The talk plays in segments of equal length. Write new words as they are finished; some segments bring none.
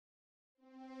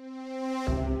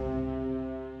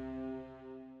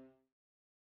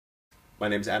My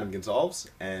name is Adam Gonsalves,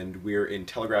 and we're in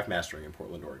Telegraph Mastering in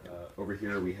Portland, Oregon. Over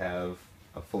here we have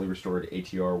a fully restored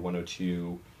ATR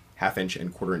 102 half-inch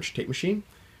and quarter-inch tape machine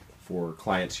for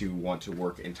clients who want to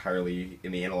work entirely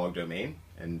in the analog domain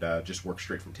and just work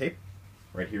straight from tape.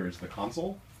 Right here is the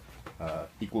console,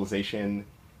 equalization,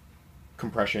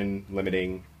 compression,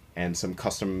 limiting, and some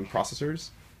custom processors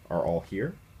are all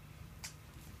here.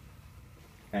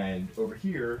 And over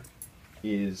here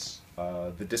is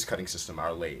the disc cutting system,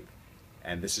 our lathe.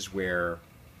 And this is where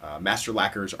master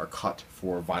lacquers are cut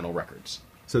for vinyl records.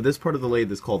 So this part of the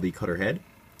lathe is called the cutter head.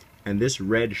 And this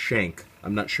red shank,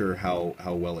 I'm not sure how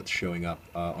well it's showing up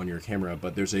on your camera,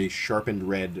 but there's a sharpened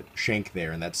red shank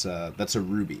there, and that's a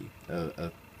ruby,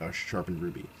 a sharpened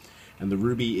ruby. And the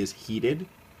ruby is heated,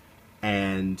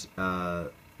 and the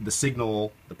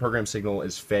signal, the program signal,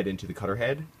 is fed into the cutter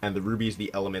head, and the ruby is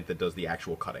the element that does the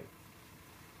actual cutting.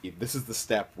 This is the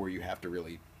step where you have to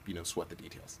really, sweat the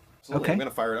details. So okay. I'm going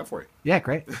to fire it up for you. Yeah,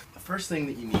 great. The first thing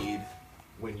that you need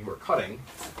when you are cutting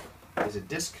is a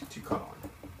disc to cut on.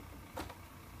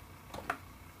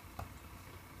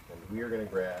 And we are going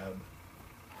to grab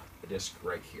the disc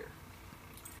right here.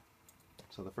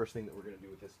 So the first thing that we're going to do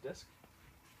with this disc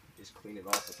is clean it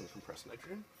off with some compressed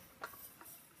nitrogen.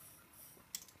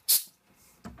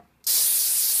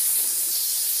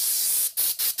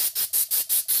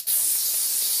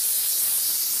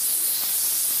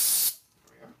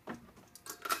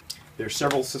 There's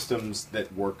several systems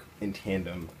that work in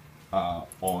tandem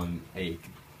on a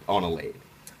lathe.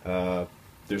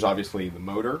 There's obviously the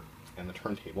motor and the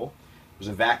turntable. There's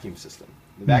a vacuum system.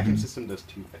 The vacuum system does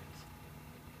two things.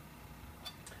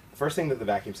 The first thing that the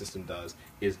vacuum system does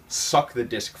is suck the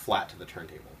disc flat to the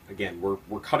turntable. Again,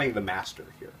 we're cutting the master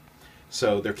here,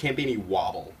 so there can't be any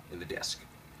wobble in the disc.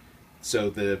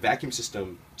 So the vacuum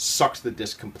system sucks the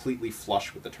disc completely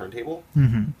flush with the turntable,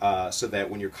 so that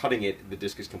when you're cutting it, the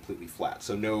disc is completely flat.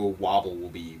 So no wobble will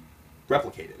be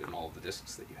replicated in all of the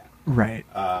discs that you have. Right.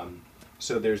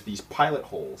 So there's these pilot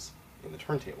holes in the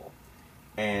turntable,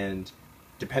 and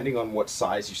depending on what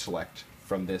size you select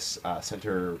from this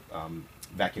center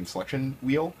vacuum selection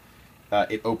wheel,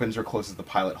 it opens or closes the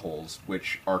pilot holes,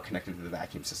 which are connected to the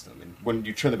vacuum system. And when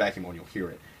you turn the vacuum on, you'll hear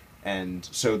it. And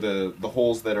so the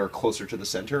holes that are closer to the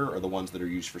center are the ones that are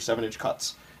used for 7-inch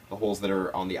cuts. The holes that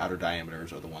are on the outer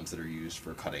diameters are the ones that are used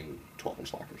for cutting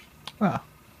 12-inch lacquers. Wow.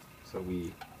 So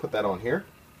we put that on here.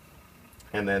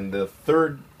 And then the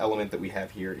third element that we have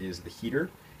here is the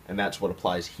heater, and that's what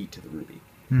applies heat to the ruby.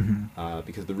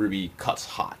 Because the ruby cuts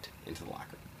hot into the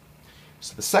lacquer.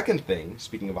 So the second thing,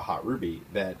 speaking of a hot ruby,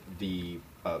 that the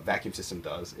vacuum system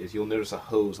does is you'll notice a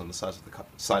hose on the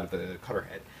side of the cutter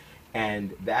head.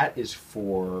 And that is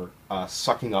for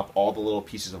sucking up all the little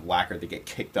pieces of lacquer that get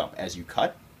kicked up as you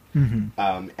cut.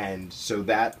 And so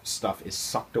that stuff is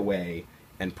sucked away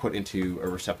and put into a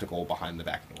receptacle behind the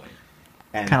back of the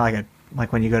lathe. Kind of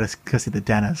like when you go see the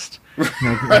dentist.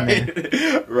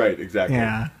 Right, right, exactly.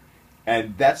 Yeah.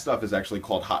 And that stuff is actually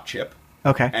called hot chip.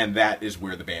 Okay. And that is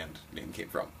where the band name came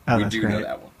from. Oh, we that's do great. know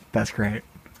that one. That's great.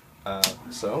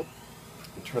 So,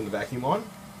 we'll turn the vacuum on.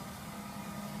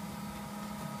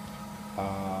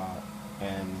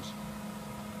 And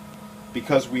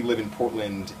because we live in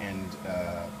Portland and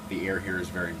the air here is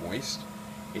very moist,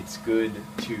 it's good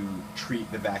to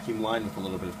treat the vacuum line with a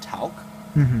little bit of talc,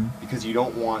 because you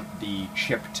don't want the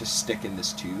chip to stick in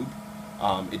this tube.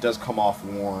 It does come off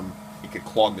warm. It could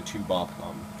clog the tube up.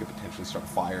 It could potentially start a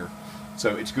fire.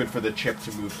 So it's good for the chip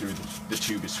to move through the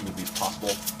tube as smoothly as possible,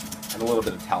 and a little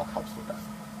bit of talc helps with that.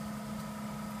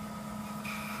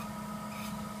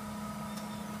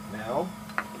 Now,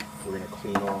 we're going to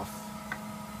clean off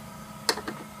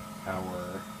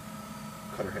our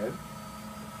cutter head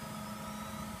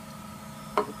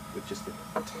with just the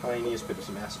tiniest bit of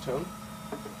some acetone.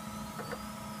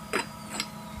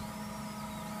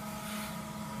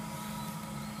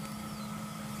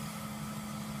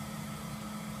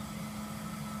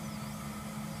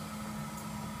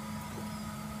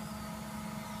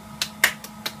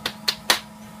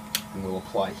 And we'll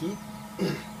apply heat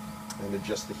and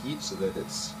adjust the heat so that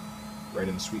it's right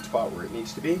in the sweet spot where it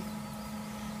needs to be.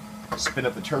 Spin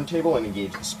up the turntable and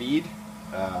engage the speed.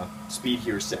 Speed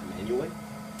here is set manually.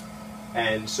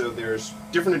 And so there's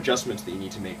different adjustments that you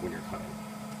need to make when you're cutting.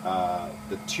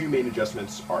 The two main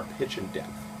adjustments are pitch and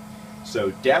depth. So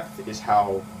depth is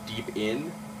how deep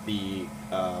in the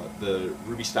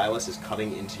ruby stylus is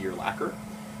cutting into your lacquer,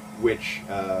 which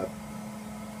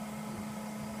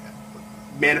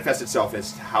manifests itself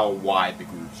as how wide the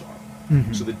grooves are.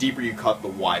 So the deeper you cut, the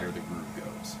wider the groove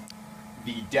goes.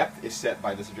 The depth is set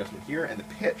by this adjustment here, and the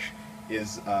pitch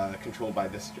is controlled by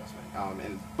this adjustment.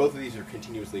 And both of these are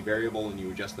continuously variable, and you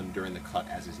adjust them during the cut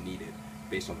as is needed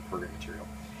based on the program material.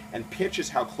 And pitch is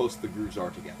how close the grooves are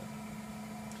together.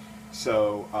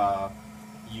 So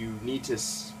you need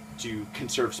to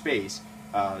conserve space,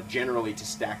 generally to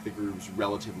stack the grooves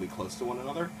relatively close to one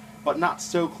another, but not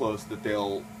so close that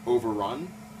they'll overrun,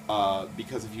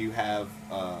 because if you have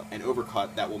an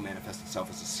overcut, that will manifest itself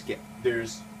as a skip.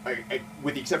 There's,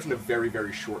 with the exception of very,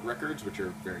 very short records, which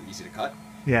are very easy to cut,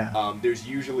 there's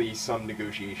usually some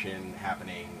negotiation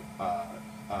happening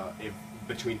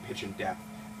between pitch and depth.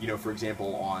 You know, for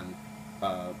example, on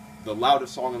the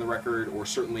loudest song on the record, or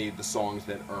certainly the songs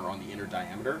that are on the inner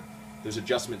diameter, there's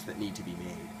adjustments that need to be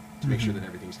made to make sure that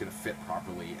everything's going to fit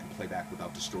properly and play back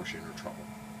without distortion or trouble.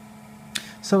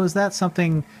 So is that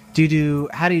something,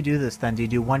 how do you do this then? Do you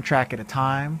do one track at a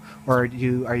time, or are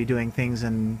you doing things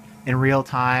in real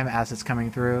time as it's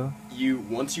coming through?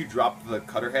 Once you drop the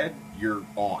cutter head, you're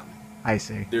on. I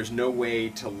see. There's no way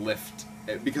to lift,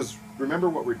 because remember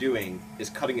what we're doing is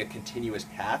cutting a continuous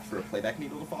path for a playback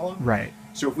needle to follow. Right.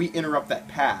 So if we interrupt that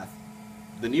path,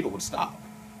 the needle would stop.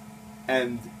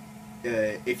 And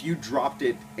if you dropped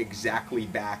it exactly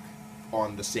back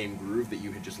on the same groove that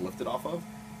you had just lifted off of,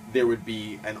 there would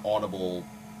be an audible,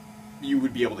 you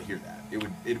would be able to hear that.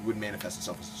 It would manifest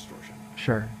itself as distortion.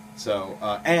 Sure. So,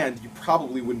 and you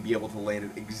probably wouldn't be able to land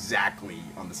it exactly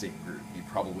on the same groove. You'd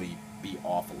probably be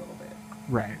off a little bit.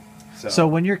 Right. So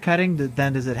when you're cutting,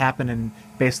 then does it happen in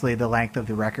basically the length of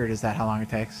the record? Is that how long it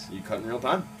takes? You cut in real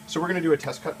time. So we're going to do a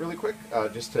test cut really quick,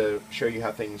 just to show you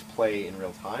how things play in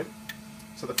real time.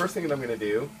 So the first thing that I'm going to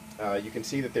do, you can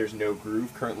see that there's no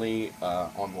groove currently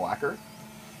on the lacquer.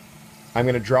 I'm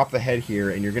going to drop the head here,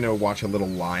 and you're going to watch a little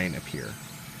line appear.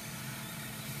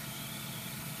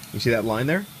 You see that line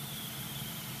there?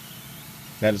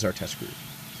 That is our test groove.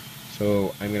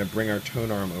 So I'm going to bring our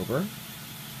tone arm over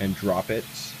and drop it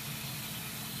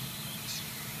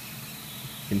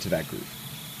into that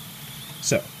groove.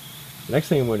 So the next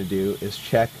thing I'm going to do is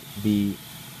check the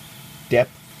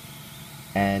depth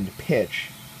and pitch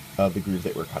of the groove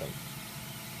that we're cutting.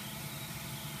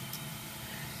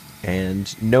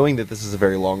 And knowing that this is a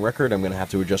very long record, I'm going to have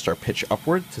to adjust our pitch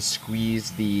upward to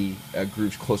squeeze the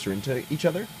grooves closer into each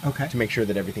other. Okay. To make sure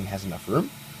that everything has enough room.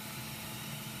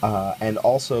 And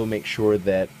also make sure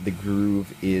that the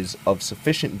groove is of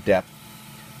sufficient depth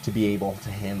to be able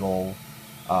to handle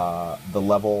the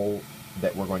level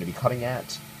that we're going to be cutting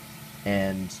at,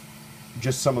 and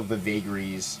just some of the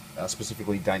vagaries,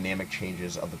 specifically dynamic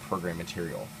changes of the program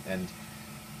material. And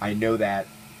I know that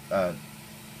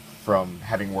from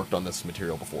having worked on this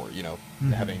material before, you know,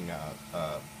 having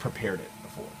prepared it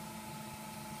before.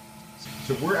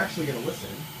 So we're actually going to listen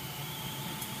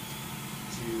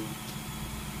to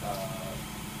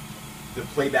the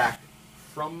playback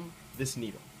from this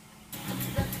needle.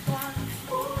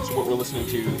 So what we're listening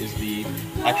to is the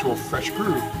actual fresh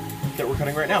groove that we're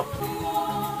cutting right now.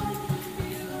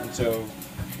 And so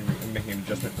I'm making an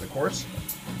adjustment for the chorus.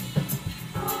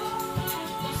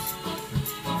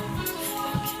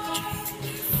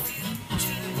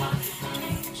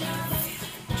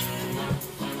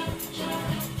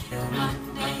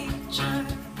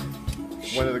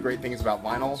 One of the great things about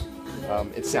vinyl,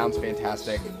 it sounds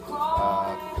fantastic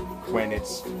when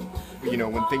it's, you know,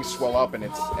 when things swell up and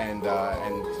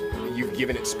you've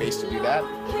given it space to do that.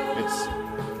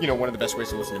 It's, you know, one of the best ways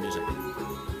to listen to music.